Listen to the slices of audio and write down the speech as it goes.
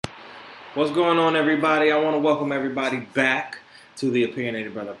What's going on, everybody? I want to welcome everybody back to the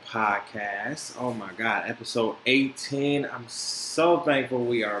Opinionated Brother podcast. Oh my God, episode 18. I'm so thankful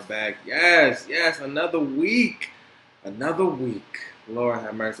we are back. Yes, another week. Another week. Lord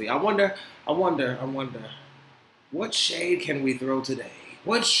have mercy. I wonder, what shade can we throw today?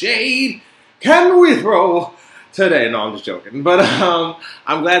 What shade can we throw today? No, I'm just joking. But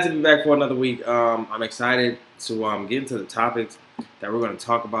I'm glad to be back for another week. I'm excited to get into the topics that we're going to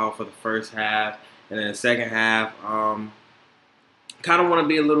talk about for the first half, and then the second half. Kind of want to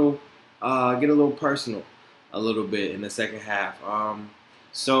be get a little personal, a little bit in the second half.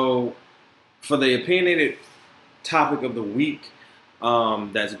 So for the opinionated topic of the week,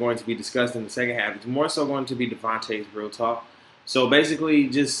 that's going to be discussed in the second half, it's more so going to be Devontae's real talk. So basically,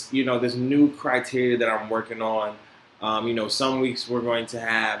 just this new criteria that I'm working on. Some weeks we're going to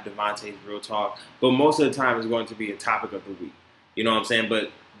have Devontae's real talk, but most of the time it's going to be a topic of the week. You know what I'm saying?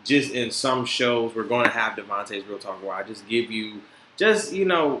 But just in some shows, we're going to have Devontae's real talk, where I just give you just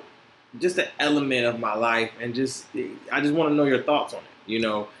an element of my life, and I just want to know your thoughts on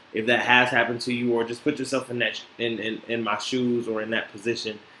it. If that has happened to you, or just put yourself in my shoes or in that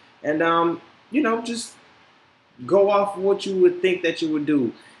position, and just go off what you would think that you would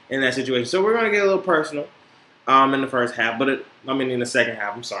do in that situation. So we're gonna get a little personal in the first half, in the second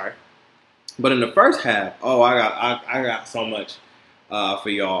half. I'm sorry, but in the first half, I got so much for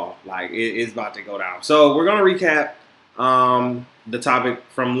y'all. Like it's about to go down. So we're gonna recap the topic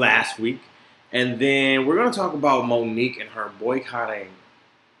from last week, and then we're gonna talk about Monique and her boycotting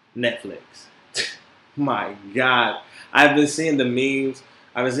Netflix. My God, I've been seeing the memes.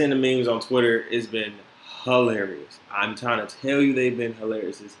 I've been seeing the memes on Twitter. It's been hilarious. I'm trying to tell you, they've been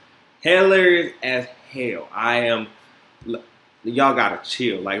hilarious. It's hilarious as hell. Y'all gotta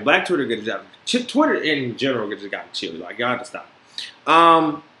chill. Like Black Twitter Twitter in general just gotta chill. Like y'all have to stop.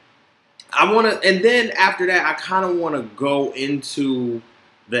 And then after that, I kind of want to go into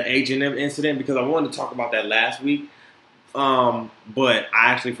the H&M incident, because I wanted to talk about that last week. But I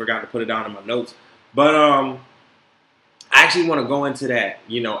actually forgot to put it down in my notes. But I actually want to go into that,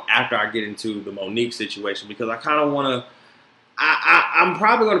 after I get into the Monique situation, because I kind of want to. I'm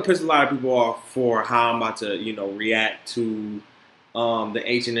probably going to piss a lot of people off for how I'm about to, react to the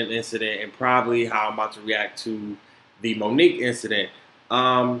H&M incident, and probably how I'm about to react to the Monique incident.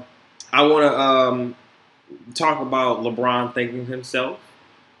 I want to talk about LeBron thanking himself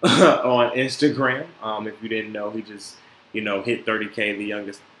on Instagram. If you didn't know, he just hit 30K,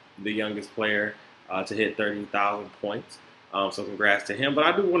 the youngest player to hit 30,000 points. So congrats to him. But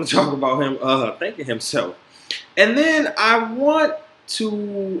I do want to talk about him thanking himself, and then I want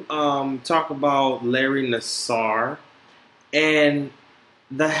to talk about Larry Nassar, and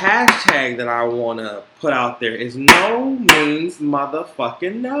the hashtag that I want to put out there is no means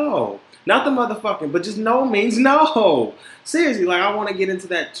motherfucking no. Not the motherfucking, but just no means no. Seriously, like I want to get into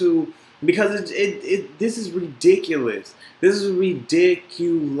that too, because this is ridiculous. This is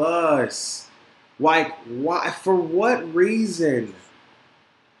ridiculous. Like, why? For what reason?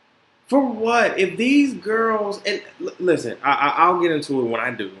 For what? If these girls, and listen, I'll get into it when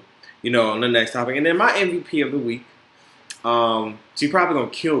I do, on the next topic. And then my MVP of the week, she's probably gonna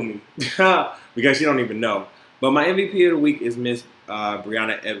kill me because she don't even know. But my MVP of the week is Miss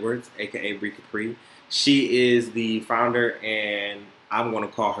Brianna Edwards, aka Brie Capri. She is the founder, and I'm gonna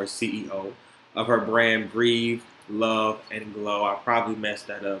call her CEO of her brand Breathe, Love, and Glow. I probably messed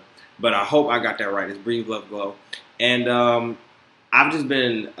that up, but I hope I got that right. It's Breathe, Love, Glow. And I've just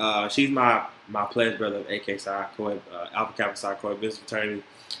been, she's my pledge brother of AK Psi, Alpha Kappa Psi, business fraternity,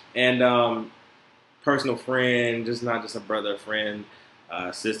 and personal friend, not just a brother, friend,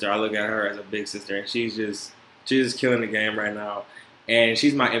 sister. I look at her as a big sister, and she's just killing the game right now. And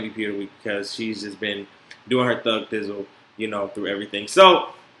she's my MVP of the week because she's just been doing her thug thizzle, through everything.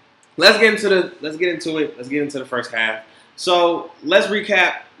 So let's get into it. Let's get into the first half. So let's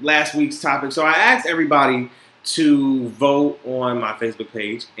recap last week's topic. So I asked everybody to vote on my Facebook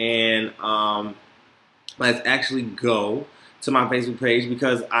page, and let's actually go to my Facebook page,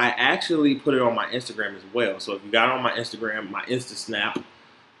 because I actually put it on my Instagram as well. So if you got it on my Instagram, my Insta Snap.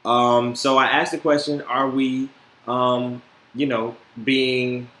 So I asked the question: are we,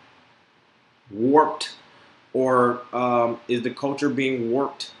 being warped, or is the culture being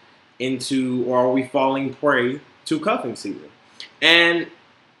warped into, or are we falling prey to cuffing season? And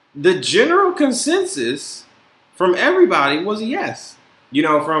the general consensus from everybody was a yes.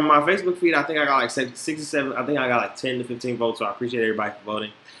 From my Facebook feed, I think I got like 6 or 7. I think I got like 10 to 15 votes. So I appreciate everybody for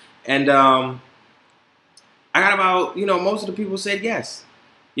voting. And I got about, most of the people said yes.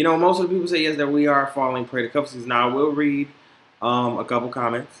 Most of the people say yes, that we are falling prey to cuffing season. Now I will read a couple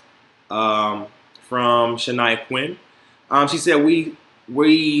comments. from Shania Quinn. She said,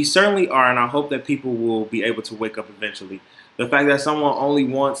 we certainly are, and I hope that people will be able to wake up eventually. The fact that someone only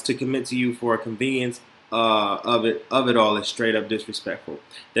wants to commit to you for a convenience of it all is straight up disrespectful.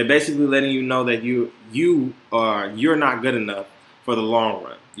 They're basically letting you know that you're not good enough for the long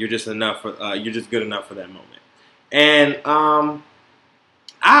run. You're just good enough for that moment. And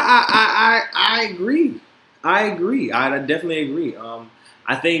I agree. I agree. I definitely agree.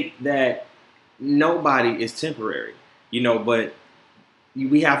 I think that nobody is temporary, but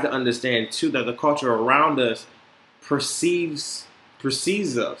we have to understand too that the culture around us perceives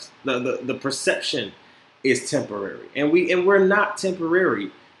us. The perception is temporary, and we're not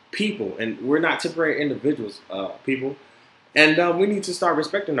temporary people, and we're not temporary individuals, people, and we need to start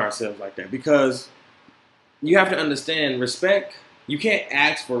respecting ourselves like that, because you have to understand respect. You can't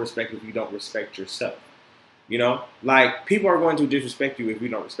ask for respect if you don't respect yourself. Like, people are going to disrespect you if you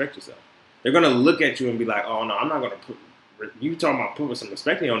don't respect yourself. They're going to look at you and be like, oh no, I'm not going to put, you talking about putting some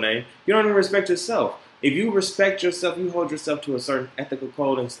respect in your name. You don't even respect yourself. If you respect yourself, you hold yourself to a certain ethical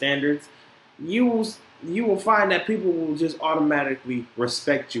code and standards, you will find that people will just automatically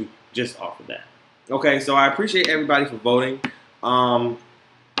respect you just off of that. Okay, so I appreciate everybody for voting.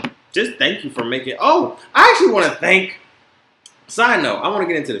 Just thank you for making, I actually want to thank, side note, I want to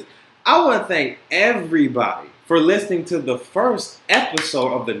get into this. I want to thank everybody for listening to the first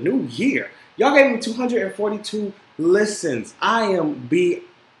episode of the new year. Y'all gave me 242 listens. I am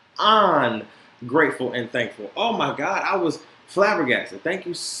beyond grateful and thankful. Oh my God, I was flabbergasted. Thank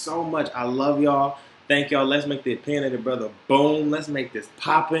you so much. I love y'all. Thank y'all. Let's make the pen of the brother boom. Let's make this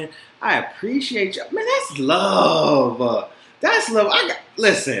poppin'. I appreciate y'all. Man, that's love. That's love.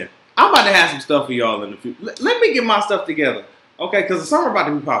 Listen, I'm about to have some stuff for y'all in the future. Let me get my stuff together. Okay, because the summer about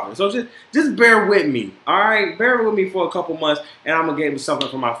to be popping. So just bear with me. All right? Bear with me for a couple months, and I'm going to get something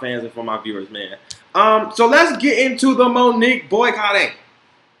for my fans and for my viewers, man. So let's get into the Mo'Nique boycotting.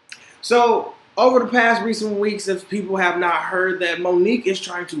 So over the past recent weeks, if people have not heard, that Mo'Nique is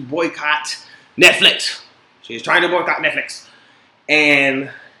trying to boycott Netflix. She's trying to boycott Netflix. And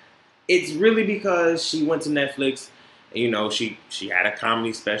it's really because she went to Netflix, and, she had a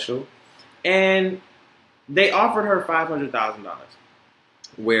comedy special, and they offered her $500,000,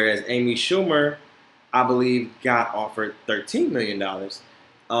 whereas Amy Schumer, I believe, got offered $13 million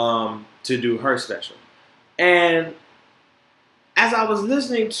to do her special. And as I was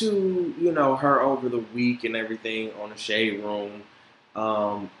listening to, her over the week and everything on the Shade Room,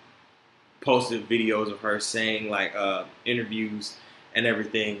 posted videos of her saying, like, interviews and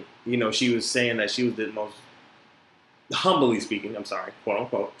everything, she was saying that she was the most, humbly speaking, quote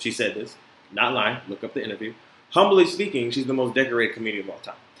unquote, she said this. Not lying. Look up the interview. Humbly speaking, she's the most decorated comedian of all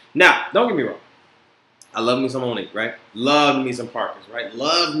time. Now, don't get me wrong. I love me some Mo'Nique, right? Love me some Parkers, right?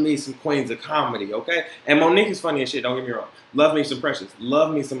 Love me some Queens of Comedy, okay? And Mo'Nique is funny as shit, don't get me wrong. Love me some Precious.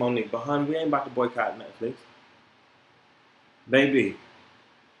 Love me some Mo'Nique. But, hun, we ain't about to boycott Netflix. Baby.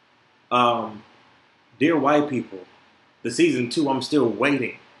 Dear White People, the season 2, I'm still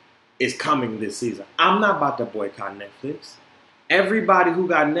waiting, is coming this season. I'm not about to boycott Netflix. Everybody who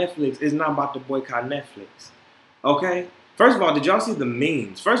got Netflix is not about to boycott Netflix. Okay? First of all, did y'all see the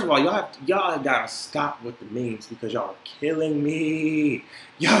memes? First of all, y'all gotta stop with the memes, because y'all are killing me.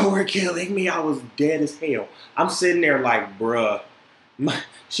 Y'all were killing me. I was dead as hell. I'm sitting there like, bruh.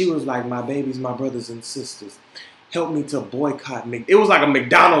 She was like, my babies, my brothers and sisters, help me to boycott It was like a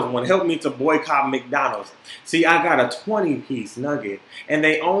McDonald's one. Help me to boycott McDonald's. See, I got a 20-piece nugget, and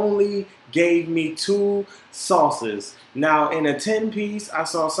they only gave me 2 sauces. Now, in a 10-piece, I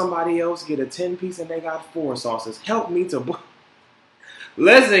saw somebody else get a 10-piece, and they got 4 sauces. Help me to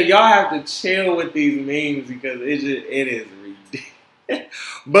Listen, y'all have to chill with these memes, because it is ridiculous.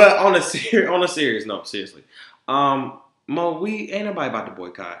 But on a serious note, seriously, Mo, we ain't nobody about to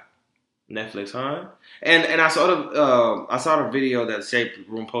boycott Netflix, huh? And I saw the video that Shade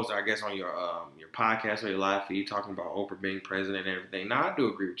Room posted, I guess, on your podcast or your live feed, talking about Oprah being president and everything. Now, I do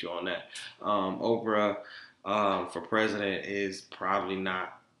agree with you on that. Oprah for president is probably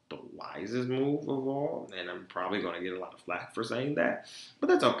not the wisest move of all, and I'm probably going to get a lot of flack for saying that, but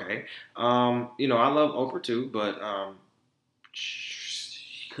that's okay. I love Oprah too, but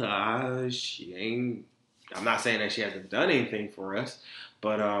she ain't. I'm not saying that she hasn't done anything for us,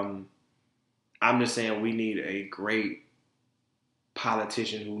 but I'm just saying we need a great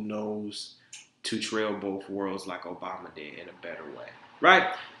politician who knows to trail both worlds like Obama did in a better way,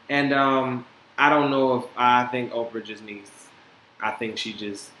 right? And I don't know if I think Oprah just needs. I think she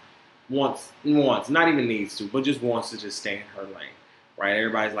just wants, not even needs to, but just wants to just stay in her lane, right?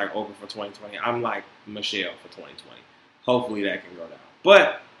 Everybody's like Oprah for 2020. I'm like Michelle for 2020. Hopefully that can go down.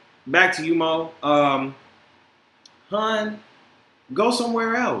 But back to you, Mo. Hun, go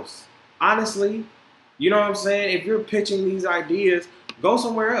somewhere else. Honestly, you know what I'm saying? If you're pitching these ideas, go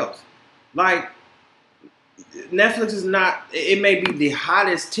somewhere else. Like, Netflix is not, it may be the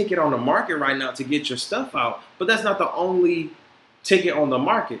hottest ticket on the market right now to get your stuff out, but that's not the only ticket on the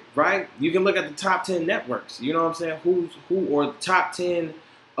market, right? You can look at the top 10 networks, you know what I'm saying? Or the top 10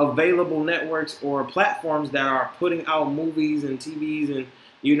 available networks or platforms that are putting out movies and TVs, and,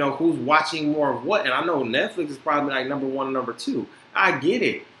 you know, who's watching more of what. And I know Netflix is probably like number one and number two. I get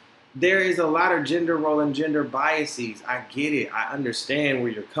it. There is a lot of gender role and gender biases. I get it. I understand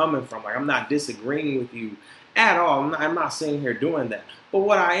where you're coming from. Like, I'm not disagreeing with you at all. I'm not sitting here doing that. But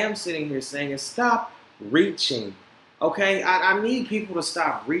what I am sitting here saying is stop reaching. Okay? I need people to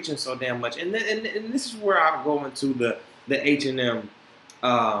stop reaching so damn much. And this is where I go into the H&M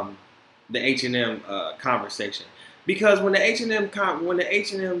conversation. Because when the H&M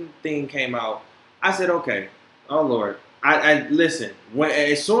thing came out, I said, okay, oh Lord. I listen.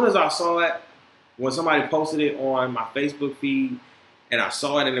 As soon as I saw it, when somebody posted it on my Facebook feed, and I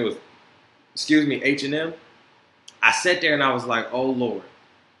saw it, and it was, H&M. I sat there and I was like, oh Lord,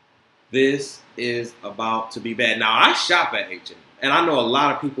 this is about to be bad. Now I shop at H&M, and I know a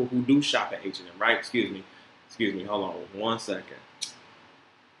lot of people who do shop at H&M. Right? Excuse me. Hold on 1 second.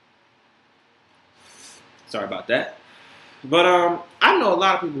 Sorry about that. But I know a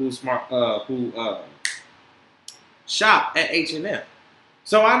lot of people who shop at H&M.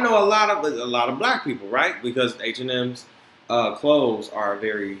 So I know a lot of black people, right? Because H&M's clothes are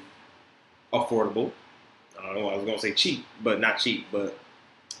very affordable. I don't know. I was gonna say cheap, but not cheap, but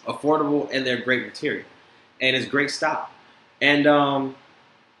affordable, and they're great material, and it's great style. And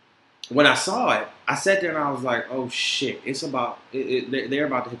when I saw it, I sat there and I was like, "Oh shit! It's about they're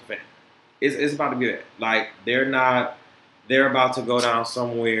about to hit the fan. It's about to be that. Like they're about to go down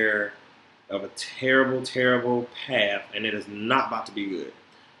somewhere of a terrible, terrible path, and it is not about to be good."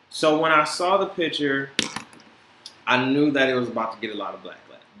 So when I saw the picture, I knew that it was about to get a lot of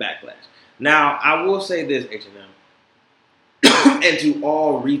backlash. Now, I will say this, H&M, and to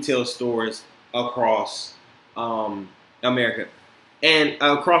all retail stores across America and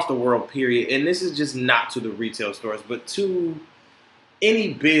across the world, period. And this is just not to the retail stores, but to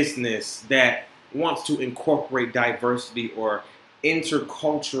any business that wants to incorporate diversity or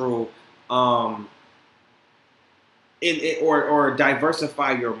intercultural or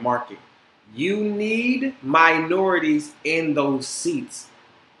diversify your market. You need minorities in those seats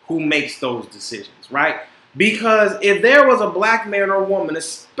who makes those decisions, right? Because if there was a black man or woman,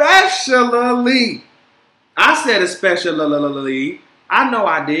 especially, I said especially, I know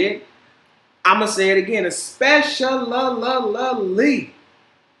I did. I'm going to say it again, especially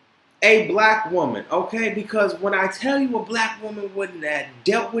a black woman, okay? Because when I tell you a black woman wouldn't have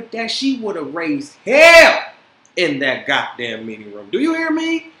dealt with that, she would have raised hell in that goddamn meeting room. Do you hear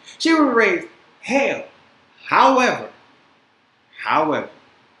me? She would have raised hell. However,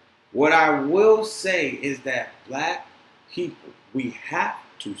 what I will say is that black people, we have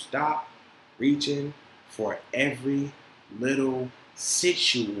to stop reaching for every little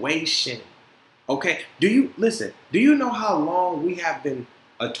situation. Okay? Do you know how long we have been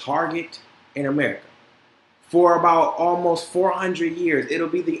a target in America? For about almost 400 years. It'll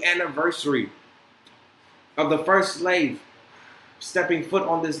be the anniversary of the first slave stepping foot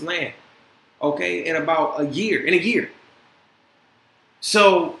on this land. Okay? In about a year.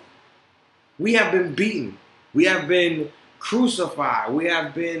 So we have been beaten. We have been crucified. We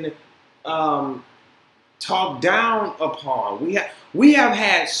have been talked down upon. We have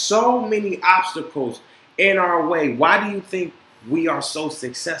had so many obstacles in our way. Why do you think we are so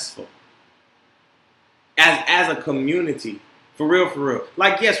successful as a community? For real.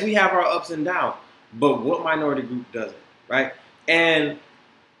 Like, yes, we have our ups and downs, but what minority group doesn't, right? And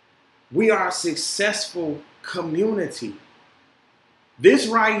we are a successful community. This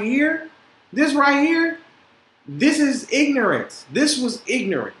right here, this is ignorance. This was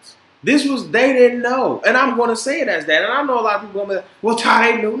ignorance. They didn't know. And I'm going to say it as that. And I know a lot of people going to be like, well,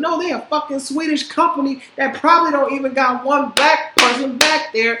 Ty, they knew. No, they're a fucking Swedish company that probably don't even got one black person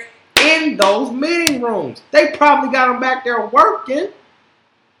back there in those meeting rooms. They probably got them back there working.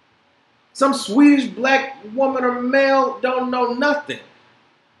 Some Swedish black woman or male don't know nothing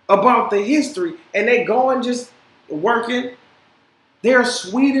about the history, and they go and just working. They're a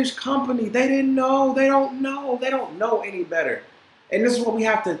Swedish company. They didn't know. They don't know. They don't know any better. And this is what we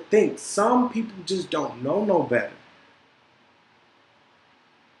have to think. Some people just don't know no better.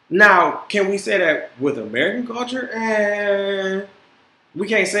 Now, can we say that with American culture? We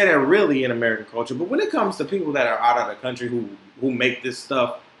can't say that really in American culture. But when it comes to people that are out of the country who make this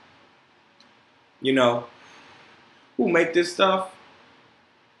stuff you know, who make this stuff,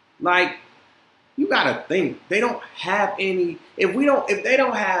 like, you gotta think they don't have any. If they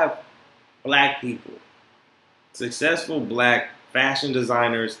don't have black people, successful black fashion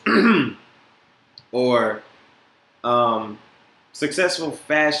designers, or successful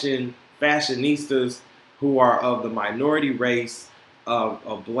fashionistas who are of the minority race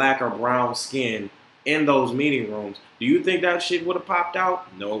of black or brown skin in those meeting rooms, do you think that shit would have popped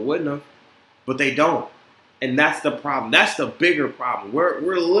out? No, it wouldn't have. But they don't. And that's the problem. That's the bigger problem.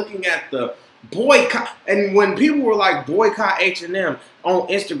 We're looking at the boycott. And when people were like boycott H&M on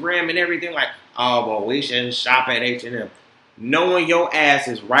Instagram and everything, like, oh, well, we shouldn't shop at H&M. Knowing your ass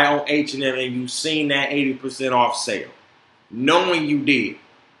is right on H&M and you've seen that 80% off sale. Knowing you did.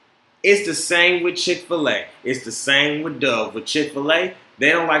 It's the same with Chick-fil-A. It's the same with Dove. With Chick-fil-A, they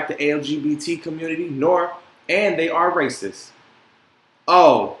don't like the LGBT community, and they are racist.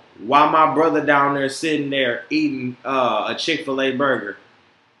 Oh, while my brother down there sitting there eating a Chick-fil-A burger,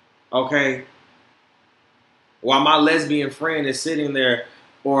 okay? While my lesbian friend is sitting there,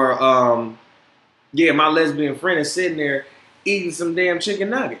 or my lesbian friend is sitting there eating some damn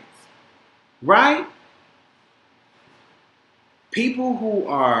chicken nuggets, right? People who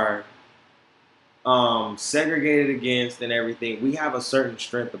are segregated against and everything, we have a certain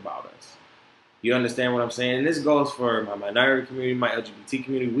strength about us. You understand what I'm saying? And this goes for my minority community, my LGBT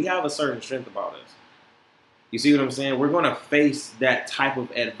community. We have a certain strength about us. You see what I'm saying? We're going to face that type of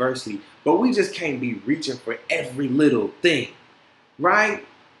adversity, but we just can't be reaching for every little thing, right?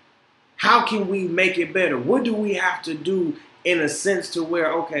 How can we make it better? What do we have to do in a sense to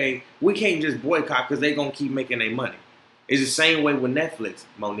where, okay, we can't just boycott because they're going to keep making their money. It's the same way with Netflix,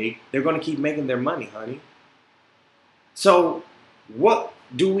 Monique. They're going to keep making their money, honey. So what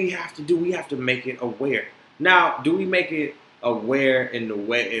do we have to do? We have to make it aware. Now, do we make it aware in the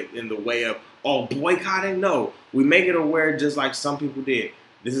way of boycotting? No, we make it aware just like some people did.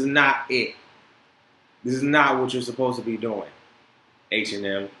 This is not it. This is not what you're supposed to be doing.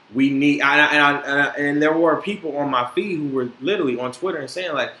 H&M. We need, and there were people on my feed who were literally on Twitter and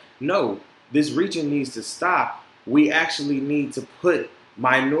saying like, no, this reaching needs to stop. We actually need to put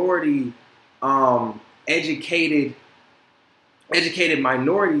minority, educated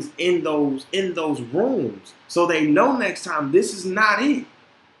minorities in those rooms, so they know next time this is not it.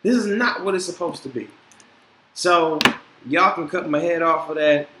 This is not what it's supposed to be. So y'all can cut my head off for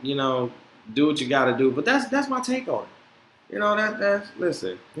that. You know, do what you got to do. But that's my take on it. You know,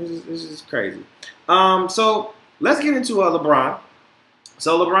 listen, this is crazy. So let's get into LeBron.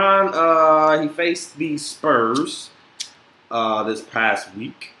 So LeBron, he faced the Spurs this past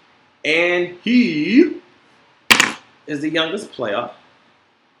week, and he is the youngest player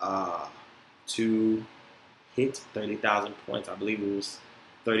to hit 30,000 points. I believe it was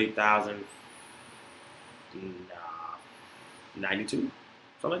 30,092,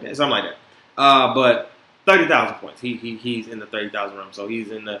 something like that. But 30,000 points. He's in the 30,000 realm. So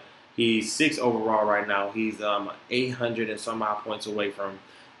he's 6 overall right now. He's 800 and some odd points away from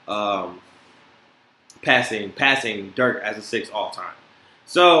passing Dirk as a 6 all time.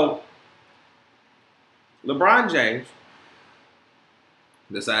 So LeBron James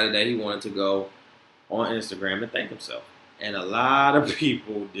decided that he wanted to go on Instagram and thank himself. And a lot of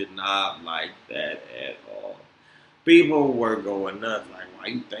people did not like that at all. People were going nuts, like, why are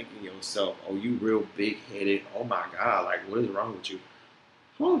you thanking yourself? Oh, you real big-headed. Oh, my God, like, what is wrong with you?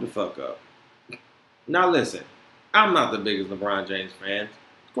 Hold the fuck up. Now, listen, I'm not the biggest LeBron James fan.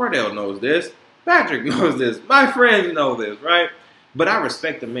 Cordell knows this. Patrick knows this. My friends know this, right? But I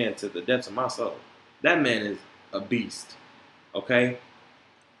respect the man to the depths of my soul. That man is a beast, okay?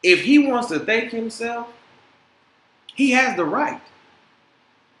 If he wants to thank himself, he has the right.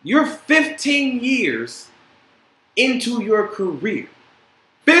 You're 15 years into your career.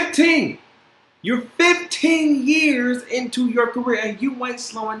 15! You're 15 years into your career and you ain't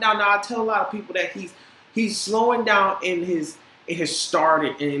slowing down. Now, I tell a lot of people that he's slowing down in his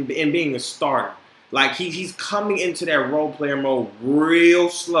starting in being a starter. Like he's coming into that role player mode real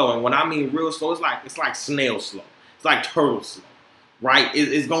slow. And when I mean real slow, it's like snail slow. It's like turtle slow. Right?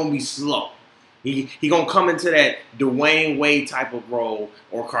 It's gonna be slow. He gonna come into that Dwayne Wade type of role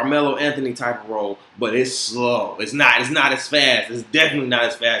or Carmelo Anthony type of role, but it's slow. It's not as fast. It's definitely not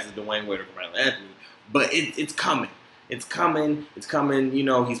as fast as Dwayne Wade or Carmelo Anthony. But it's coming. It's coming. It's coming. You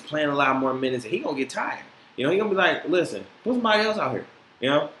know, he's playing a lot more minutes, and he gonna get tired. You know, he gonna be like, listen, put somebody else out here. You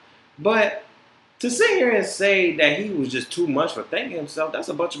know, but to sit here and say that he was just too much for thanking himself, that's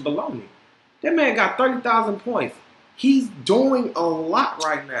a bunch of baloney. That man got 30,000 points. He's doing a lot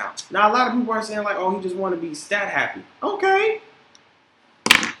right now. Now, a lot of people are saying like, oh, he just want to be stat happy. Okay.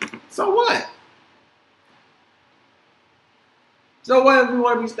 So what? So what if we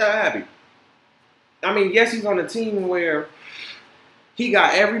want to be still happy? I mean, yes, he's on a team where he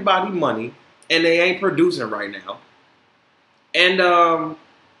got everybody money and they ain't producing right now. And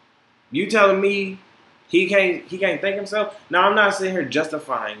you telling me he can't think himself? Now I'm not sitting here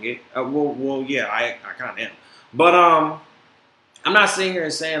justifying it. Yeah, I kind of am. But I'm not sitting here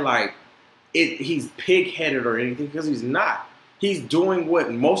saying like he's pig-headed or anything, because he's not. He's doing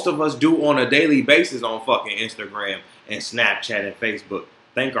what most of us do on a daily basis on fucking Instagram and Snapchat and Facebook.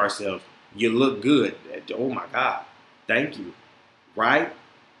 Thank ourselves. You look good. Oh my God. Thank you. Right?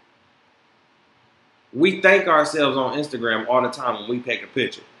 We thank ourselves on Instagram all the time when we take a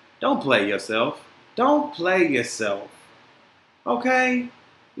picture. Don't play yourself. Don't play yourself. Okay?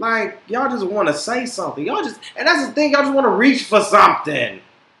 Like, y'all just want to say something. And that's the thing, y'all just want to reach for something.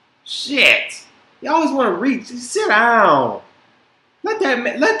 Shit. You always want to reach. Sit down. Let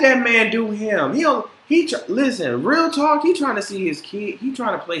that man do him. Listen, real talk, he trying to see his kid. He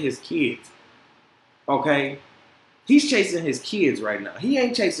trying to play his kids. Okay? He's chasing his kids right now. He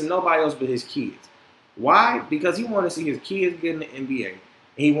ain't chasing nobody else but his kids. Why? Because he want to see his kids get in the NBA, and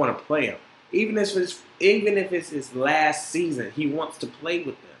he want to play them. Even if it's his last season, he wants to play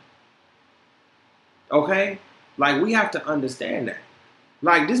with them. Okay? Like, we have to understand that.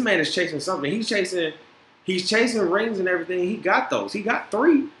 Like, this man is chasing something. He's chasing rings and everything. He got those. He got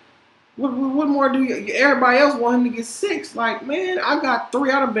 3. What more do you? Everybody else want him to get 6. Like, man, I got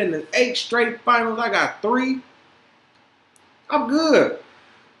 3. I've been to 8 straight finals. I got 3. I'm good.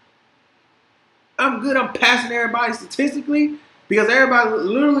 I'm passing everybody statistically, because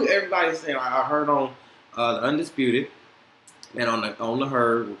literally everybody's saying. I heard on the Undisputed and on the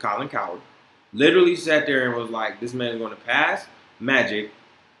Herd with Colin Cowherd, literally sat there and was like, this man is going to pass Magic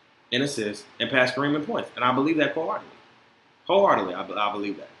in assists and pass Kareem in points, and I believe that wholeheartedly. I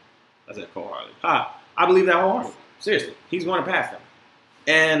believe that. I said wholeheartedly. I believe that wholeheartedly. Seriously, he's going to pass them,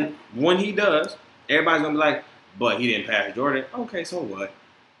 and when he does, everybody's going to be like, but he didn't pass Jordan. Okay, so what?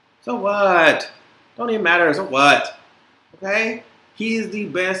 So what? Don't even matter. So what? Okay? He is the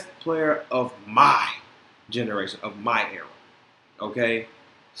best player of my generation, of my era. Okay?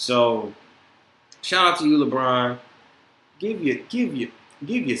 So, shout out to you, LeBron. Give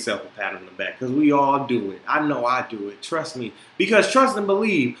yourself a pat on the back, because we all do it. I know I do it. Trust me. Because trust and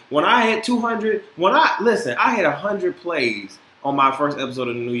believe, when I hit 200, I hit 100 plays on my first episode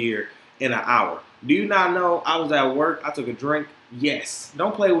of the new year in an hour. Do you not know I was at work? I took a drink. Yes.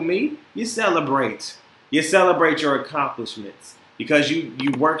 Don't play with me. You celebrate. You celebrate your accomplishments. Because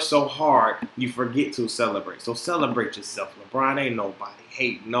you work so hard, you forget to celebrate. So celebrate yourself. LeBron, ain't nobody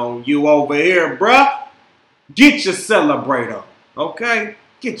hating on you over here, bruh. Get your celebrate on. Okay?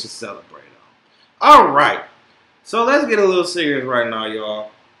 Get your celebrate on. All right. So let's get a little serious right now, y'all.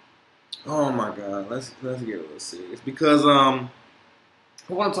 Oh my God. Let's get a little serious. Because I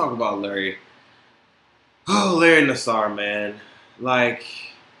want to talk about Larry. Oh, Larry Nassar, man. Like,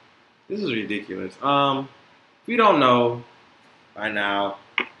 this is ridiculous. If you don't know by now,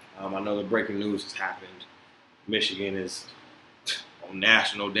 I know the breaking news has happened. Michigan is on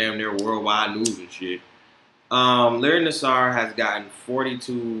national, damn near worldwide news and shit. Larry Nassar has gotten 40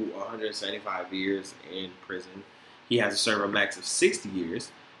 to 175 years in prison. He has to serve a max of 60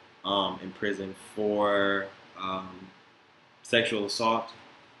 years in prison for sexual assault.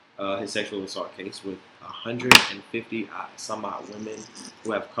 His sexual assault case, with 150 some odd women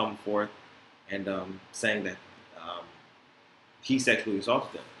who have come forth and saying that he sexually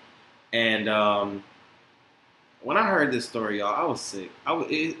assaulted them. And when I heard this story, y'all, I was sick.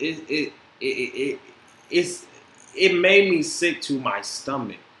 It made me sick to my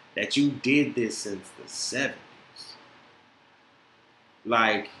stomach that you did this since the 70s.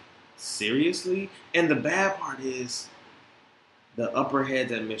 Like, seriously? And the bad part is, the upper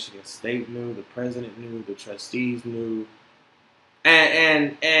heads at Michigan State knew, the president knew, the trustees knew.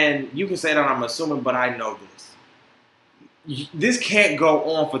 And you can say that I'm assuming, but I know this. This can't go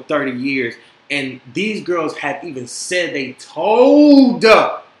on for 30 years. And these girls have even said they told.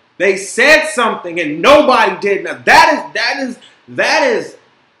 They said something and nobody did nothing. That is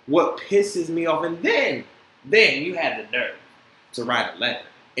what pisses me off. And then you had the nerve to write a letter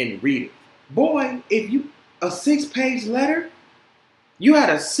and read it. Boy, a 6-page letter. You had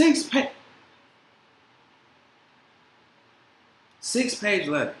a 6-page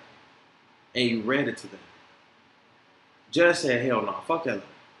letter, and you read it to them. Judge said, hell no, fuck that letter.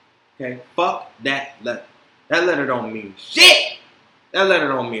 Okay? Fuck that letter. That letter don't mean shit. That letter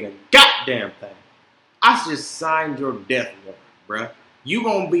don't mean a goddamn thing. I just signed your death warrant, bruh. You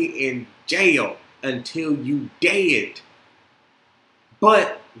gonna be in jail until you dead.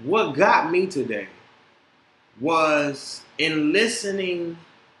 But what got me today was in listening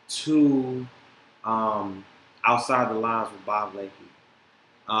to Outside the Lines with Bob Lakey,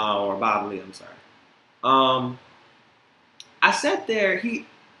 or Bob Lee, I'm sorry. I sat there. He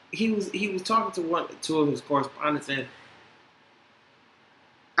was talking to two of his correspondents, and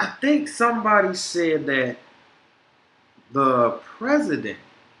I think somebody said that the president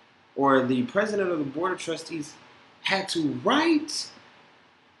or the president of the board of trustees had to write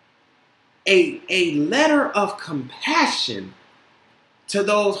a letter of compassion to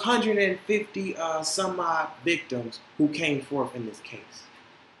those 150 some odd victims who came forth in this case.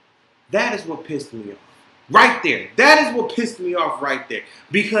 That is what pissed me off. Right there. That is what pissed me off right there.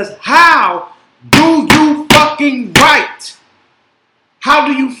 Because how do you fucking write? How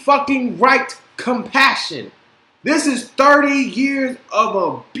do you fucking write compassion? This is 30 years of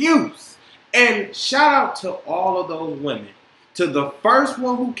abuse. And shout out to all of those women. To the first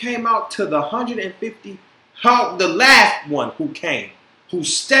one who came out, to the 150, the last one who came, who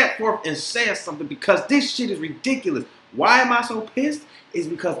stepped forth and said something, because this shit is ridiculous. Why am I so pissed? It's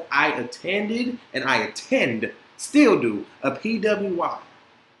because I attended, and I attend, still do, a PWI.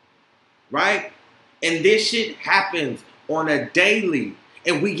 Right? And this shit happens on a daily.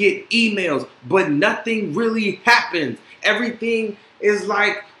 And we get emails, but nothing really happens. Everything is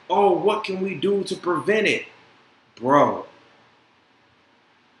like, oh, what can we do to prevent it? Bro.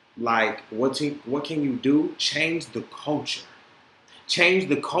 Like, what can you do? Change the culture. Change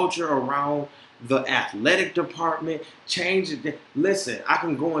the culture around the athletic department. Change it. Listen, I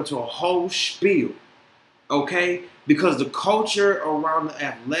can go into a whole spiel, okay? Because the culture around the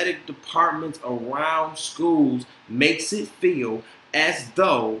athletic departments around schools makes it feel as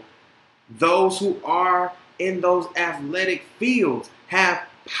though those who are in those athletic fields have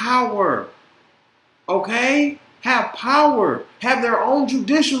power, okay? Have power, have their own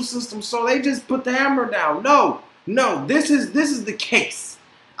judicial system, so they just put the hammer down. No, this is the case.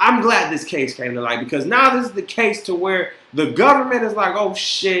 I'm glad this case came to light, because now this is the case to where the government is like, oh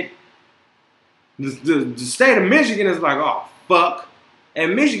shit. The state of Michigan is like, oh fuck.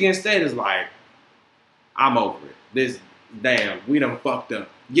 And Michigan State is like, I'm over it. This, damn, we done fucked up.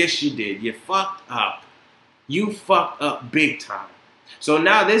 Yes, you did. You fucked up. You fucked up big time. So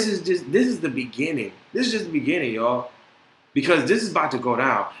now this is the beginning. This is just the beginning, y'all. Because this is about to go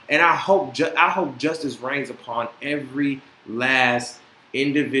down. And I hope justice reigns upon every last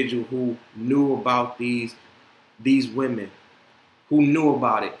individual who knew about these women, who knew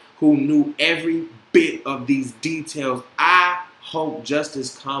about it, who knew every bit of these details. I hope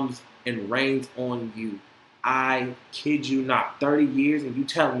justice comes and reigns on you. I kid you not. 30 years and you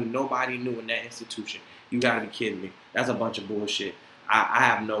telling me nobody knew in that institution. You gotta be kidding me. That's a bunch of bullshit. I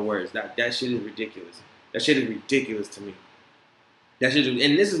have no words. That shit is ridiculous. That shit is ridiculous to me. That shit is,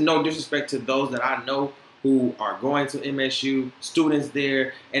 and this is no disrespect to those that I know who are going to MSU, students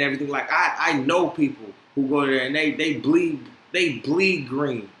there, and everything. Like I know people who go there and they bleed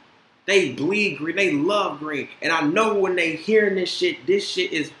green. They bleed green. They love green. And I know when they hearing this shit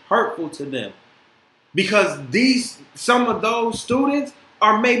is hurtful to them. Because some of those students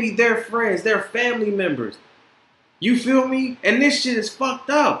are maybe their friends, their family members. You feel me? And this shit is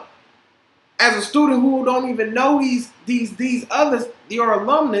fucked up. As a student who don't even know these others, your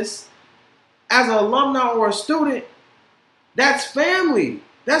alumnus, as an alumni or a student, that's family.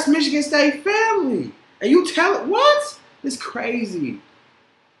 That's Michigan State family. And you tell it, what? It's crazy.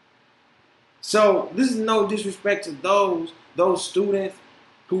 So this is no disrespect to those students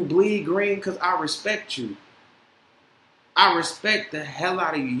who bleed green, because I respect you. I respect the hell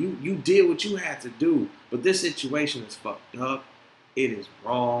out of you. You did what you had to do. But this situation is fucked up. It is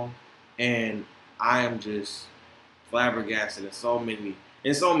wrong. And I am just flabbergasted in so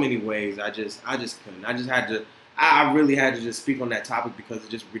many ways. I just couldn't. I really had to just speak on that topic, because it's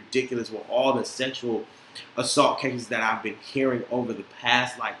just ridiculous with all the sexual assault cases that I've been hearing over the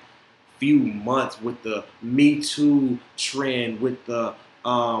past few months, with the Me Too trend, with the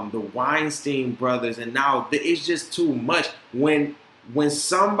Weinstein brothers, and now it's just too much. When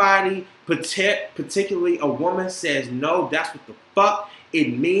somebody, particularly a woman, says no, that's what the fuck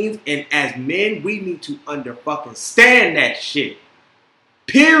it means. And as men, we need to stand that shit.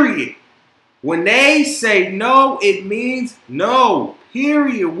 Period. When they say no, it means no.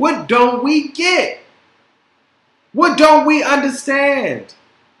 Period. What don't we get? What don't we understand?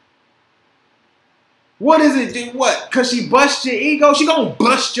 What is it? Do what? Because she bust your ego? She gonna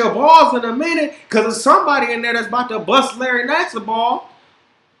bust your balls in a minute, because there's somebody in there that's about to bust Larry Nassar ball.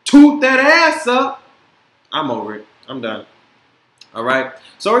 Toot that ass up. I'm over it. I'm done. All right.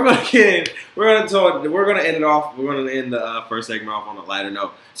 So we're gonna get in. We're gonna end it off. We're gonna end the first segment off on a lighter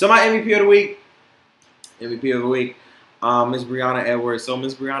note. So my MVP of the week MVP of the week, Miss Brianna Edwards. So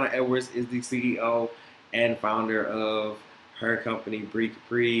Miss Brianna Edwards is the CEO and founder of her company Breathe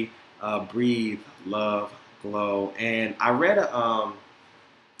Capri, Breathe, Love, Glow. And I read an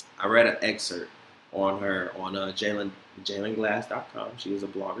excerpt on her on JalenGlass.com. She is a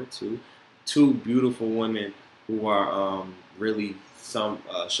blogger too. Two beautiful women who are really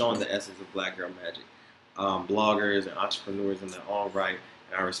showing the essence of Black Girl Magic. Bloggers and entrepreneurs in their own right,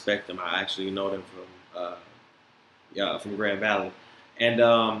 and I respect them. I actually know them from Grand Valley,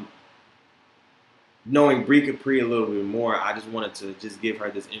 and knowing Brie Capri a little bit more, I just wanted to just give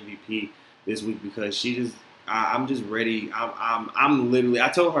her this MVP this week because I'm just ready. I'm literally. I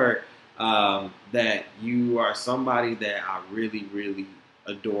told her that you are somebody that I really, really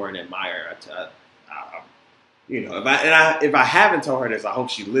adore and admire. If I haven't told her this, I hope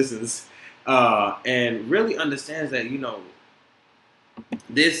she listens and really understands that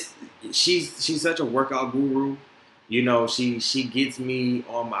this. She's such a workout guru. She gets me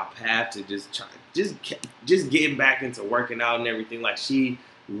on my path to just getting back into working out and everything. Like she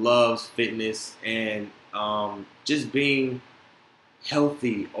loves fitness and just being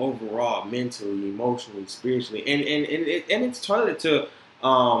healthy overall, mentally, emotionally, spiritually, and it's tailored to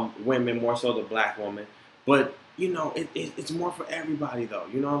women more so the Black woman, but it's more for everybody though.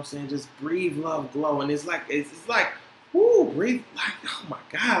 You know what I'm saying? Just breathe, love, glow, and it's like, whoo, breathe, like, oh my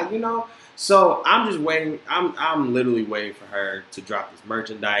God. So I'm just waiting. I'm literally waiting for her to drop this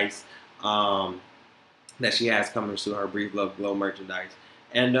merchandise that she has coming to her Breathe, Love, Glow merchandise.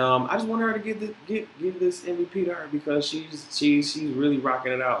 And I just want her to give this MVP to her because she's really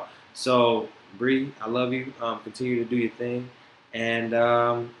rocking it out. So Bree, I love you. Continue to do your thing, and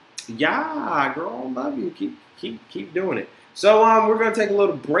yeah, girl, I love you. Keep doing it. So we're gonna take a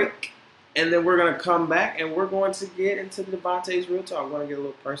little break, and then we're gonna come back, and we're going to get into Devontae's Real Talk. We're gonna get a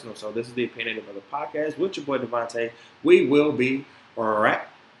little personal. So this is the Opinionated Brother Podcast with your boy Devontae. We will be right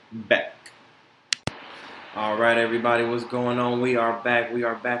back. All right, everybody, what's going on? We are back. We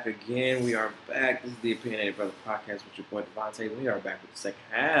are back again. We are back. This is the Opinionated Brother Podcast with your boy Devontae. We are back with the second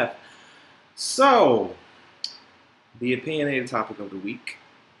half. So, the opinionated topic of the week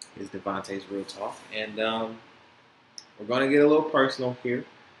is Devontae's Real Talk, and we're going to get a little personal here.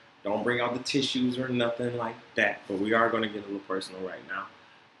 Don't bring out the tissues or nothing like that, but we are going to get a little personal right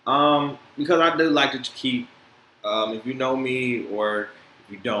now. Because I do like to keep, if you know me or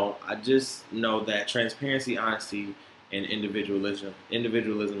you don't, I just know that transparency, honesty, and individualism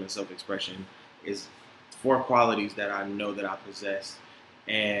and self-expression is four qualities that I know that I possess,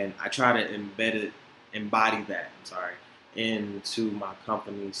 and I try to embody that. Into my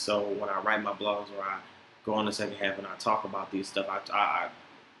company. So when I write my blogs or I go on the second half and I talk about these stuff, I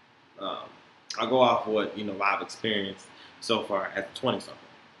go off what I've experienced so far at 20 something.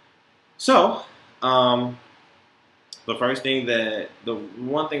 So the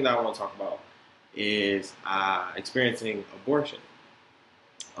one thing that I want to talk about is experiencing abortion.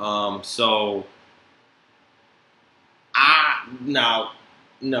 So no,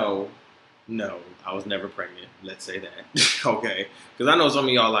 I was never pregnant. Let's say that, okay? Because I know some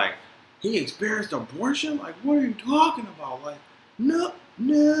of y'all like, he experienced abortion. Like, what are you talking about? Like, no.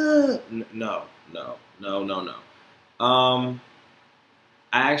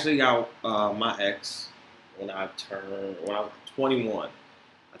 I actually got my ex when I was 21.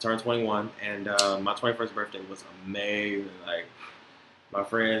 I turned 21, and my 21st birthday was amazing. Like, my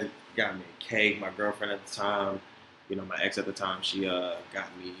friends got me a cake. My girlfriend at the time, my ex at the time, she got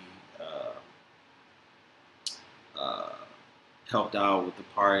me helped out with the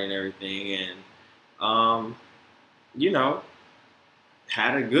party and everything, and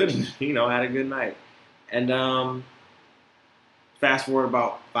had a good night. And fast forward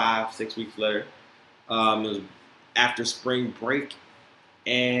about 5-6 weeks later, it was after spring break,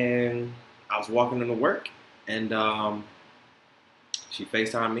 and I was walking into work, and she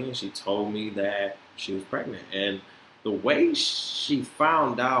FaceTimed me and she told me that she was pregnant. And the way she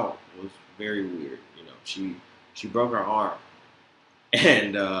found out was very weird. She broke her arm,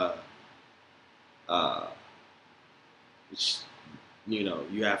 and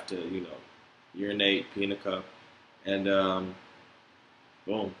you have to urinate, pee in a cup, and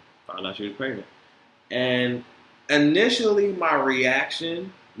boom, found out she was pregnant. And initially, my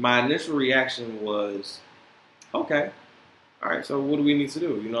initial reaction was, okay, all right, so what do we need to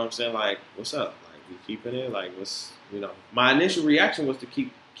do? You know what I'm saying? Like, what's up? Like, we keeping it? Like, my initial reaction was to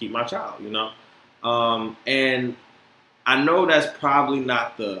keep my child, and I know that's probably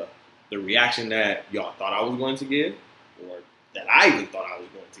not the reaction that y'all thought I was going to give, or that I even thought I was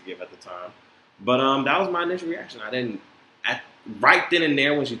going to give at the time. But that was my initial reaction. Right then and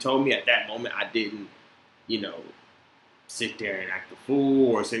there when she told me, at that moment, I didn't you know, sit there and act a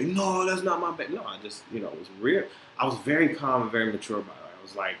fool or say, no, that's not my baby. No, I just, it was real. I was very calm and very mature about it. I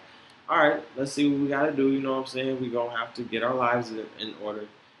was like, all right, let's see what we got to do. You know what I'm saying? We're going to have to get our lives in order.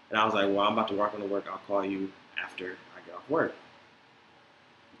 And I was like, well, I'm about to work on the work. I'll call you after I get off work.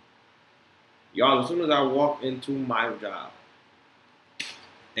 Y'all, as soon as I walked into my job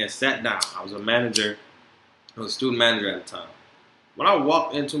and sat down, I was a manager. I was a student manager at the time. When I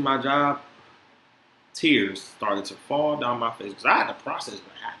walked into my job, tears started to fall down my face because I had to process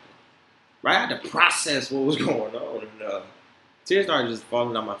what happened. Right? I had to process what was going on. And tears started just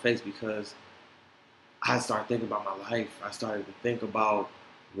falling down my face because I started thinking about my life. I started to think about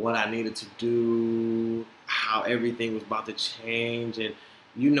what I needed to do, how everything was about to change. And,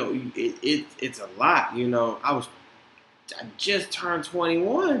 it's a lot. I just turned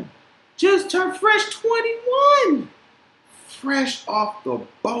 21. Just turned fresh 21. Fresh off the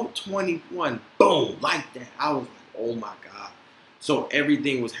boat, 21. Boom, like that. I was like, oh my God. So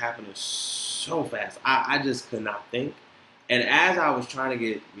everything was happening so fast. I just could not think. And as I was trying to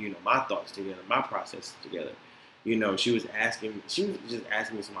get, my thoughts together, my processes together, she was just asking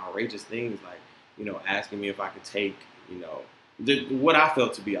me some outrageous things, like, asking me if I could take, what I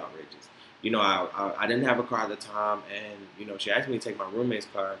felt to be outrageous. I didn't have a car at the time, and, she asked me to take my roommate's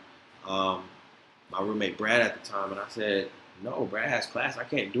car, my roommate Brad at the time, and I said, no, Brad has class. I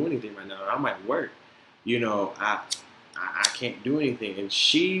can't do anything right now. I'm at work. I can't do anything. And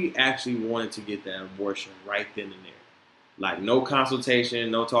she actually wanted to get that abortion right then and there. Like, no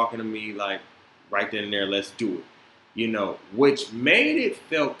consultation, no talking to me, like, right then and there, let's do it. Which made it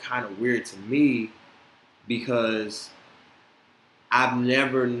felt kind of weird to me because I've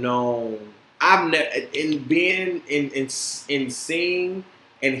never known, in being, in seeing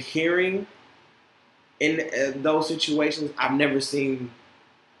and hearing in those situations, I've never seen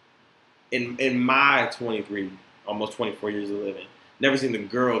in my 23, almost 24 years of living, never seen the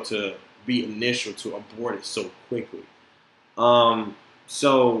girl to be initial to abort it so quickly.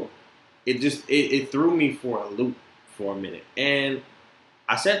 So it threw me for a loop for a minute, and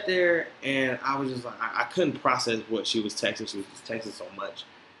I sat there and I was just like, I couldn't process what she was texting. She was just texting so much,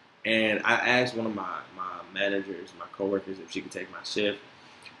 and I asked one of my managers, my coworkers, if she could take my shift,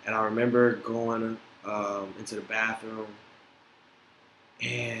 and I remember going into the bathroom,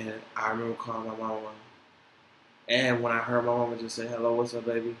 and I remember calling my mama. And when I heard my mama just say, hello, what's up,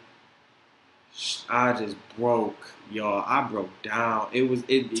 baby? I just broke, y'all. I broke down.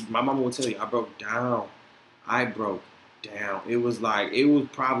 My mama will tell you, I broke down. I broke down. It was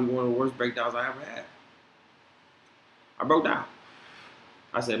probably one of the worst breakdowns I ever had. I broke down.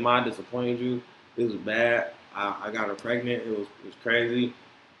 I said, Ma, I disappointed you. This was bad. I got her pregnant. It was crazy.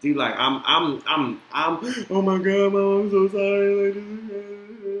 See, like, I'm, oh my God, Mom, I'm so sorry.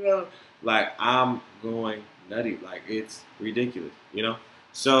 Like, I'm going nutty. Like, it's ridiculous,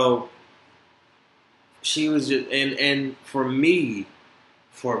 So, she was just, and for me,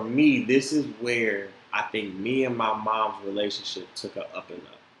 this is where I think me and my mom's relationship took a up and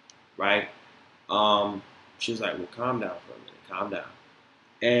up, right? She was like, well, calm down for a minute, calm down.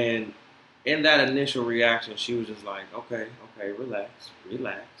 And in that initial reaction, she was just like, okay, relax.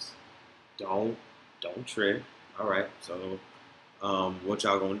 Don't trip. All right, so what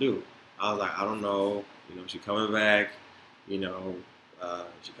y'all gonna do? I was like, I don't know. She coming back. She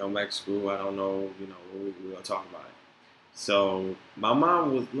coming back to school. I don't know. We're gonna talk about it. So my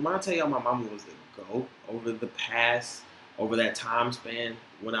mom was. Let me tell y'all, my mom was the GOAT over that time span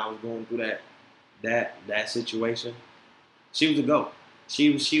when I was going through that situation. She was the GOAT. She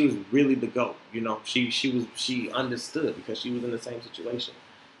was really the GOAT. She understood because she was in the same situation.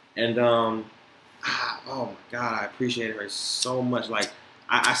 And oh my God, I appreciated her so much. Like,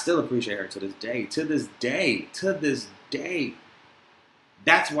 I still appreciate her to this day. To this day.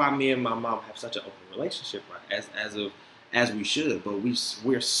 That's why me and my mom have such an open relationship, right? As we should. But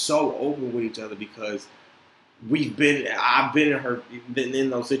we're so open with each other because I've been in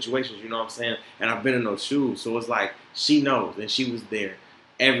those situations, you know what I'm saying? And I've been in those shoes. So it's like, she knows, and she was there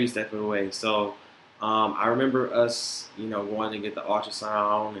every step of the way. So I remember us, going to get the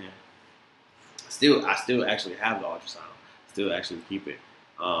ultrasound, and I still actually have the ultrasound. Still actually keep it.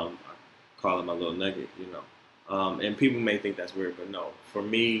 I call it my little nugget, and people may think that's weird, but no. For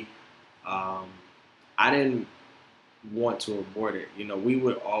me, I didn't want to abort it. We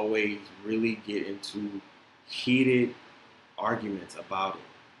would always really get into heated arguments about it.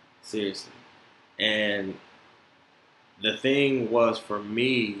 Seriously. And the thing was, for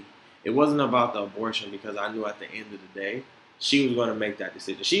me, it wasn't about the abortion because I knew at the end of the day, she was going to make that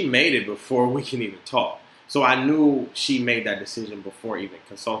decision. She made it before we can even talk. So I knew she made that decision before even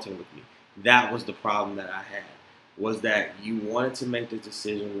consulting with me. that was the problem that I had, was that you wanted to make the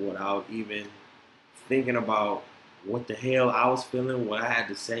decision without even thinking about what the hell I was feeling, what I had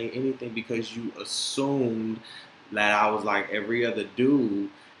to say, anything, because you assumed that I was like every other dude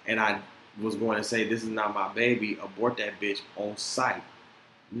and I was going to say, this is not my baby, abort that bitch on sight.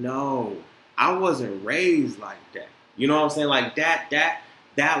 No, I wasn't raised like that. You know what I'm saying? Like that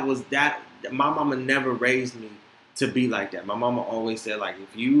was that. My mama never raised me to be like that. My mama always said, like,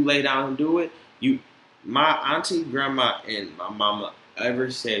 if you lay down and do it, you. My auntie, grandma, and my mama ever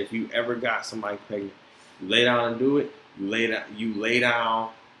said, if you ever got somebody pregnant, you lay down and do it. You lay down. You lay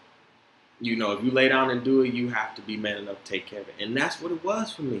down. You know, if you lay down and do it, you have to be man enough to take care of it. And that's what it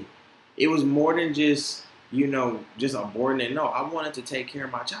was for me. It was more than just, just aborting it. No, I wanted to take care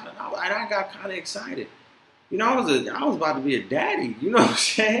of my child. And I got kind of excited. I was about to be a daddy. You know what I'm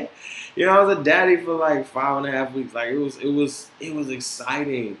saying? I was a daddy for like 5.5 weeks. Like it was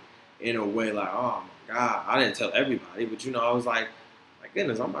exciting in a way. Like, oh my god, I didn't tell everybody, but I was like, my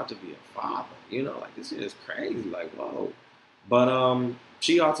goodness, I'm about to be a father. Like this is crazy. Like whoa, but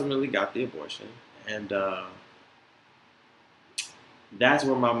she ultimately got the abortion, and that's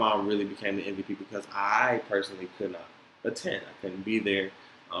where my mom really became the MVP because I personally could not attend. I couldn't be there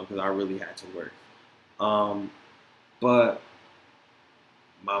because I really had to work. Um, but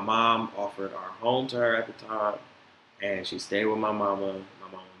my mom offered our home to her at the time, and she stayed with my mama. My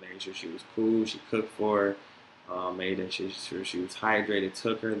mama made sure she was cool. She cooked for her, made sure she was hydrated.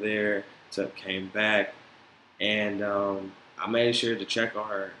 Took her there. Came back, and I made sure to check on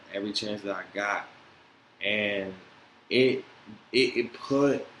her every chance that I got. And it it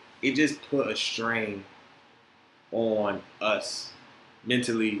just put a strain on us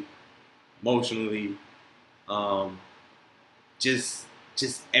mentally, emotionally, um, just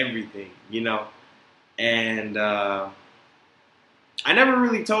everything. And I never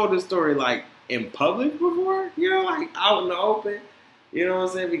really told this story like in public before, like out in the open. You know what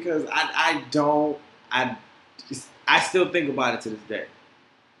I'm saying? Because I still think about it to this day.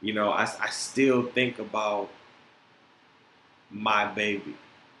 I still think about my baby,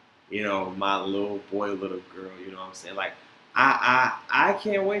 my little boy, little girl, you know what I'm saying? Like, I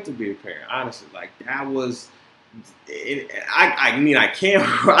can't wait to be a parent, honestly. Like, that was, I mean, I can't,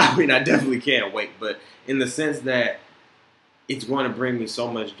 I mean, I definitely can't wait, but in the sense that it's going to bring me so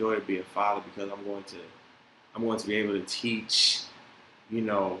much joy to be a father because I'm going to be able to teach,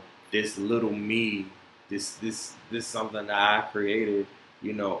 this little me, this something that I created,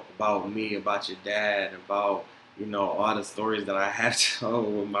 about me, about your dad, about all the stories that I had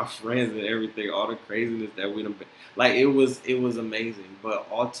told with my friends and everything, all the craziness that we done been. Like it was amazing. But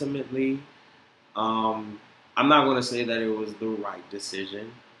ultimately, I'm not gonna say that it was the right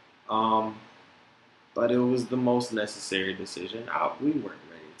decision. Um, but it was the most necessary decision. We weren't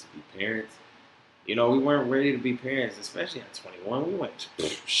ready to be parents. We weren't ready to be parents, especially at 21. We went,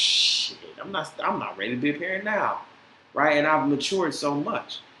 shit. I'm not ready to be a parent now, right? And I've matured so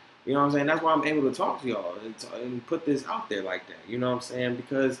much. You know what I'm saying? That's why I'm able to talk to y'all and put this out there like that. You know what I'm saying?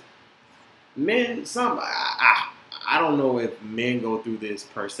 Because men, I don't know if men go through this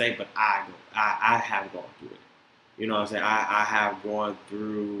per se, but I have gone through it. You know what I'm saying? I have gone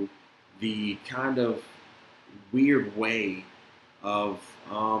through the kind of weird way of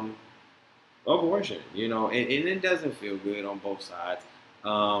abortion, and it doesn't feel good on both sides.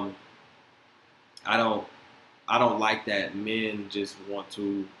 Um, I don't I don't like that men just want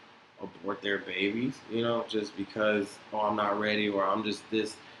to abort their babies, just because I'm not ready or I'm just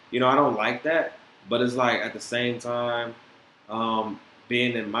this. I don't like that. But it's like at the same time, um,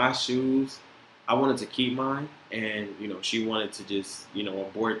 being in my shoes, I wanted to keep mine, and she wanted to just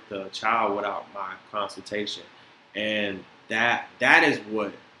abort the child without my consultation, and that is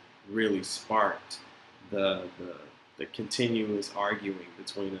what really sparked the continuous arguing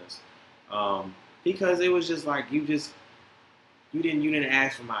between us, because it was just like you didn't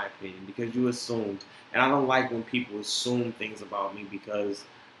ask for my opinion because you assumed, and I don't like when people assume things about me because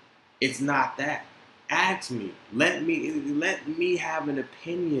it's not that. Ask me. Let me have an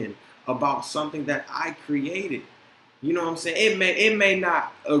opinion about something that I created. You know what I'm saying? It may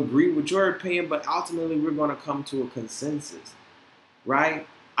not agree with your opinion, but ultimately we're going to come to a consensus, right?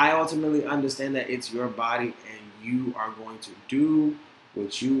 I ultimately understand that it's your body and you are going to do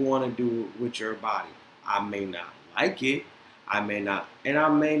what you want to do with your body. I may not like it. I may not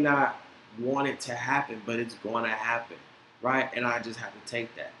want it to happen, but it's going to happen, right? And I just have to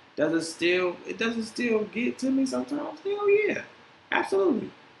take that. It doesn't still get to me sometimes? Hell yeah. Absolutely.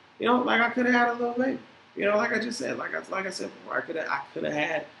 Like I could have had a little baby. Like I just said, like I said before, I could have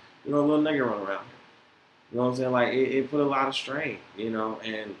had, a little nigga run around here. You know what I'm saying? Like it put a lot of strain,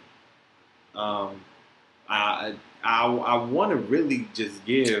 and Um, I want to really just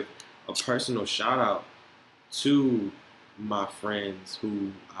give a personal shout out to my friends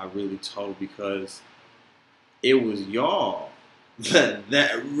who I really told, because it was y'all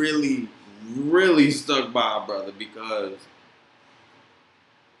that really stuck by a brother. Because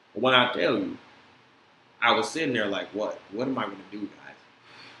when I tell you, I was sitting there like, what am I gonna do, guys?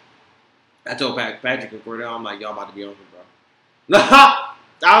 I told Patrick and Cordell, I'm like, y'all about to be over, bro.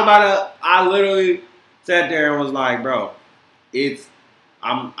 I literally sat there and was like, bro, it's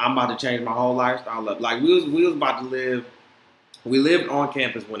I'm about to change my whole lifestyle up. Like we was about to live. We lived on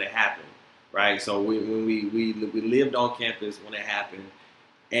campus when it happened, right? So we lived on campus when it happened,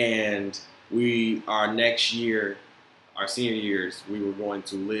 and our next year, our senior years, we were going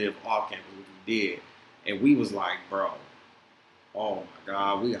to live off campus, which we did, and we was like, bro, oh my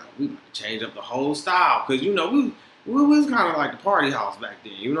god, we got to change up the whole style, because we was kind of like the party house back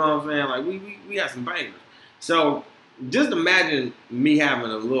then. You know what I'm saying? Like we had some bangers. So just imagine me having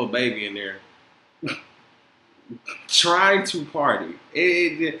a little baby in there trying to party.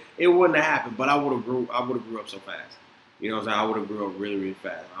 It wouldn't have happened, but I would have grew up so fast. You know what I'm saying? I would have grew up really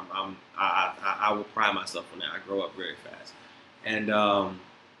fast. I would pride myself on that. I grow up very fast, and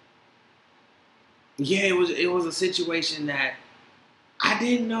yeah, it was a situation that I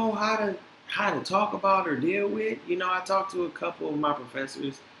didn't know how to talk about or deal with. I talked to a couple of my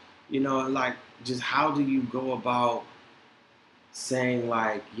professors. Like, just how do you go about saying,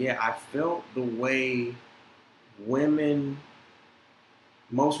 like, yeah, I felt the way women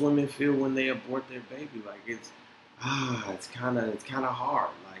most women feel when they abort their baby. Like, it's kind of hard.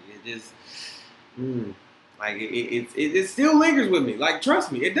 Like, it just like it still lingers with me. Like,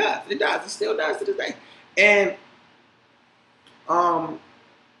 trust me, it still does to this day. And um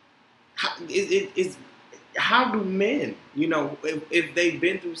it's how do men, if they've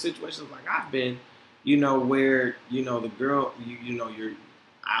been through situations like I've been, where the girl, you're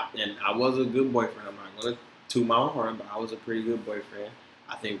and I was a good boyfriend. I'm not gonna toot my own horn, but I was a pretty good boyfriend.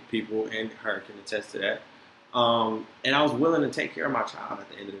 I think people and her can attest to that. And I was willing to take care of my child at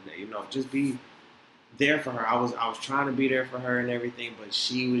the end of the day. Just be there for her. I was trying to be there for her and everything, but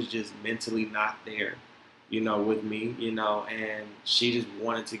she was just mentally not there, with me, and she just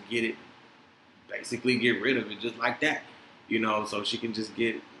wanted to basically get rid of it just like that, so she can just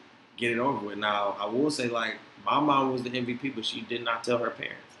get it over with. Now, I will say, like, my mom was the MVP, but she did not tell her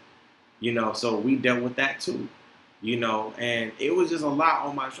parents, so we dealt with that too, and it was just a lot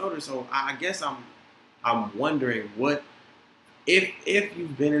on my shoulders. So I guess I'm wondering, what if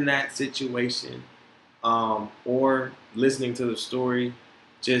you've been in that situation, or listening to the story,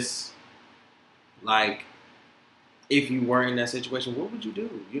 just like, if you were in that situation, what would you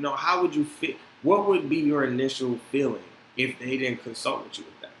do? How would you feel? What would be your initial feeling if they didn't consult with you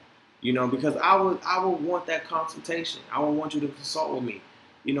with that? Because I would want that consultation. I would want you to consult with me,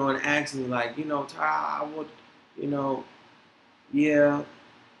 and ask me, like, Ty, I would, you know, yeah,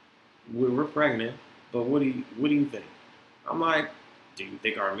 we're pregnant, but what do you think? I'm like, do you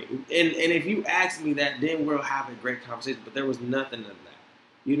think our and if you ask me that, then we'll have a great conversation. But there was nothing of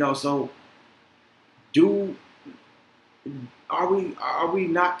that, So do are we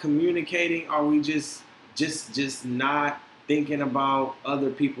not communicating? Are we just not thinking about other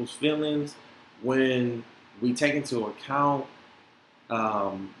people's feelings when we take into account,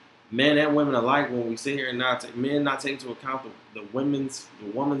 men and women alike, when we sit here and men not take into account the woman's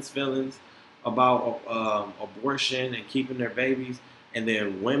feelings about abortion and keeping their babies, and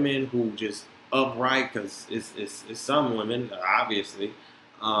then women who just upright, because it's some women, obviously,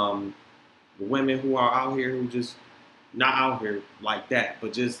 women who are out here who just not out here like that,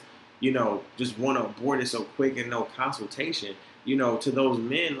 but just want to abort it so quick and no consultation. To those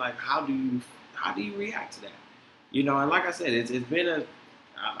men, like, how do you react to that? And like I said, it's been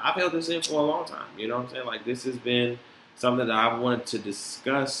I've held this in for a long time. You know what I'm saying? Like, this has been something that I've wanted to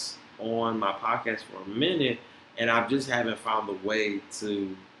discuss on my podcast for a minute, and I just haven't found the way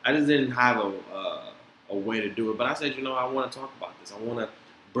to. I just didn't have a way to do it. But I said, I want to talk about this. I want to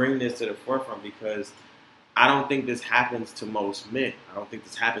bring this to the forefront, because I don't think this happens to most men. I don't think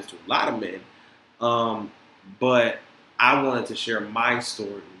this happens to a lot of men. But I wanted to share my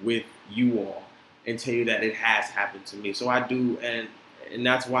story with you all and tell you that it has happened to me. So I do, and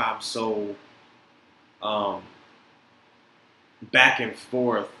that's why I'm so back and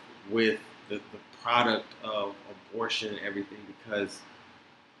forth with the product of abortion and everything, because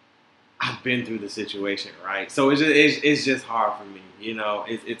I've been through the situation, right? So it's just hard for me.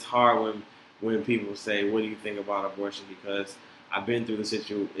 It's hard when people say, "What do you think about abortion?" Because I've been through the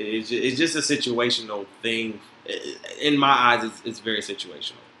situation. It's just a situational thing. In my eyes, it's very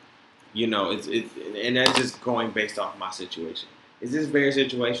situational. You know, and that's just going based off my situation. It's just very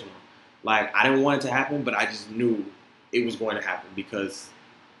situational. Like I didn't want it to happen, but I just knew it was going to happen because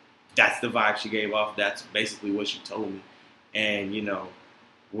that's the vibe she gave off. That's basically what she told me. And, you know,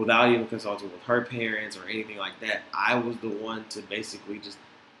 without even consulting with her parents or anything like that, I was the one to basically just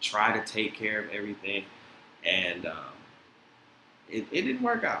try to take care of everything. And it didn't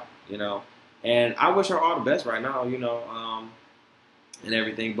work out, you know. And I wish her all the best right now, you know, and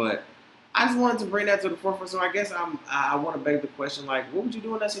everything. But I just wanted to bring that to the forefront. So I guess I want to beg the question, like, what would you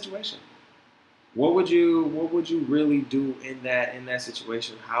do in that situation? What would you really do in that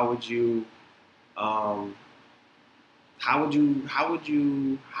situation? Um how would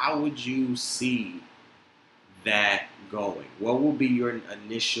you see that going? What will be your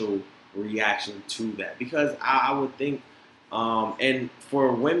initial reaction to that? Because I would think, and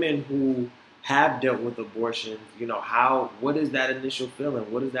for women who have dealt with abortion, you know, what is that initial feeling?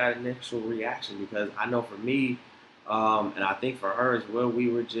 What is that initial reaction? Because I know for me, and I think for her as well, we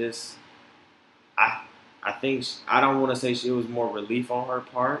were just, I, I think I don't want to say she was more relief on her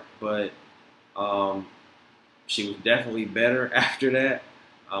part, but um, she was definitely better after that.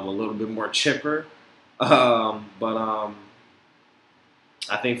 A little bit more chipper. But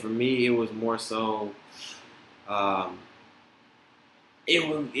I think for me, it was more so. Um, it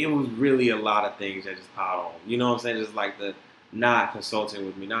was really a lot of things that just piled on. You know what I'm saying? Just like the not consulting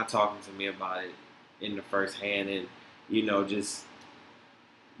with me, not talking to me about it in the first hand, and you know, just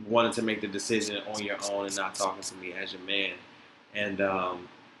wanted to make the decision on your own and not talking to me as your man. And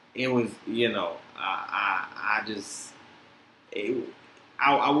it was, you know, I just it,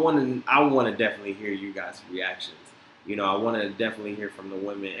 I want to definitely hear you guys' reactions. You know, I want to definitely hear from the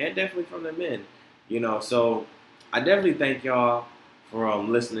women and definitely from the men. You know, so I definitely thank y'all for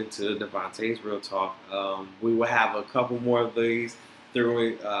listening to Devontae's Real Talk. We will have a couple more of these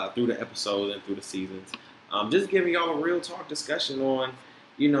through the episodes and through the seasons. Just giving y'all a real talk discussion on,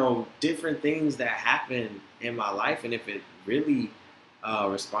 you know, different things that happen in my life, and if it really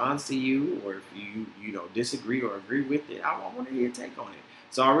responds to you, or if you know disagree or agree with it, I want to hear your take on it.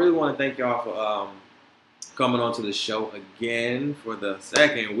 So I really want to thank y'all for coming onto the show again for the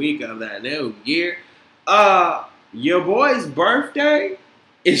second week of that new year. Your boy's birthday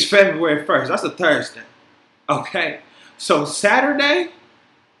is February 1st. That's a Thursday. Okay. So Saturday,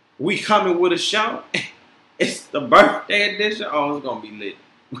 we coming with a show. It's the birthday edition. Oh, it's gonna be lit.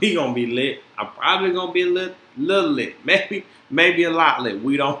 We gonna be lit. I'm probably gonna be a little lit. Maybe a lot lit.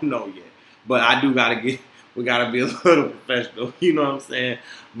 We don't know yet. But I do gotta we gotta be a little professional. You know what I'm saying?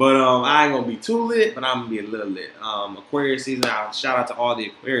 But I ain't gonna be too lit, but I'm gonna be a little lit. Aquarius season. Shout out to all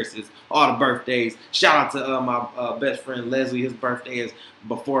the Aquariuses, all the birthdays. Shout out to my best friend Leslie. His birthday is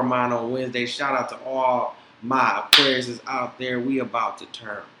before mine on Wednesday. Shout out to all my Aquariuses out there. We about to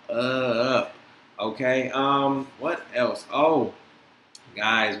turn up. Okay. What else? Oh,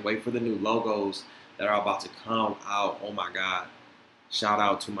 guys, wait for the new logos that are about to come out. Oh my God. Shout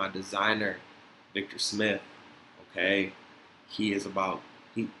out to my designer, Victor Smith. Okay. He is about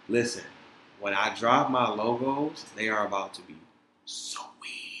listen, when I drop my logos, they are about to be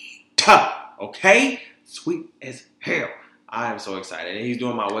sweet. Okay? Sweet as hell. I am so excited. And he's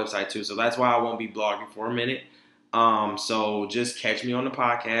doing my website too. So that's why I won't be blogging for a minute. So just catch me on the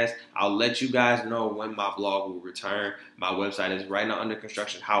podcast. I'll let you guys know when my blog will return. My website is right now under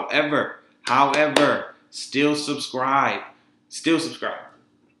construction. However, still subscribe. Excuse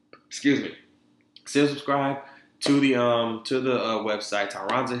me. Still subscribe to the website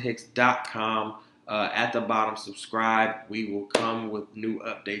tyronzahicks.com. At the bottom, subscribe. We will come with new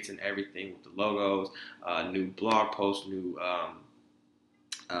updates and everything with the logos, new blog posts, new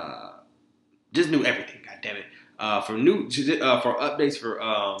just new everything. God damn it! For updates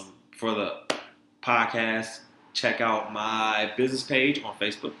for the podcast, check out my business page on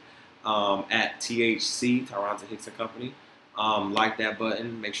Facebook at THC Tyronza Hicks and Company. Like that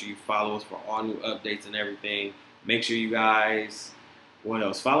button. Make sure you follow us for all new updates and everything. Make sure you guys, what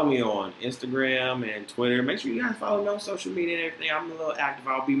else? Follow me on Instagram and Twitter. Make sure you guys follow me on social media and everything. I'm a little active.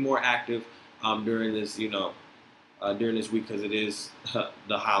 I'll be more active during this, during this week because it is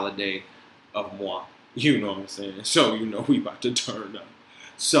the holiday of moi. You know what I'm saying? So, we about to turn up.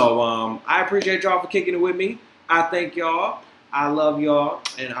 So, I appreciate y'all for kicking it with me. I thank y'all. I love y'all.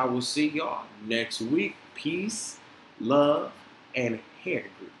 And I will see y'all next week. Peace, love, and hair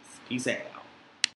grease. Peace out.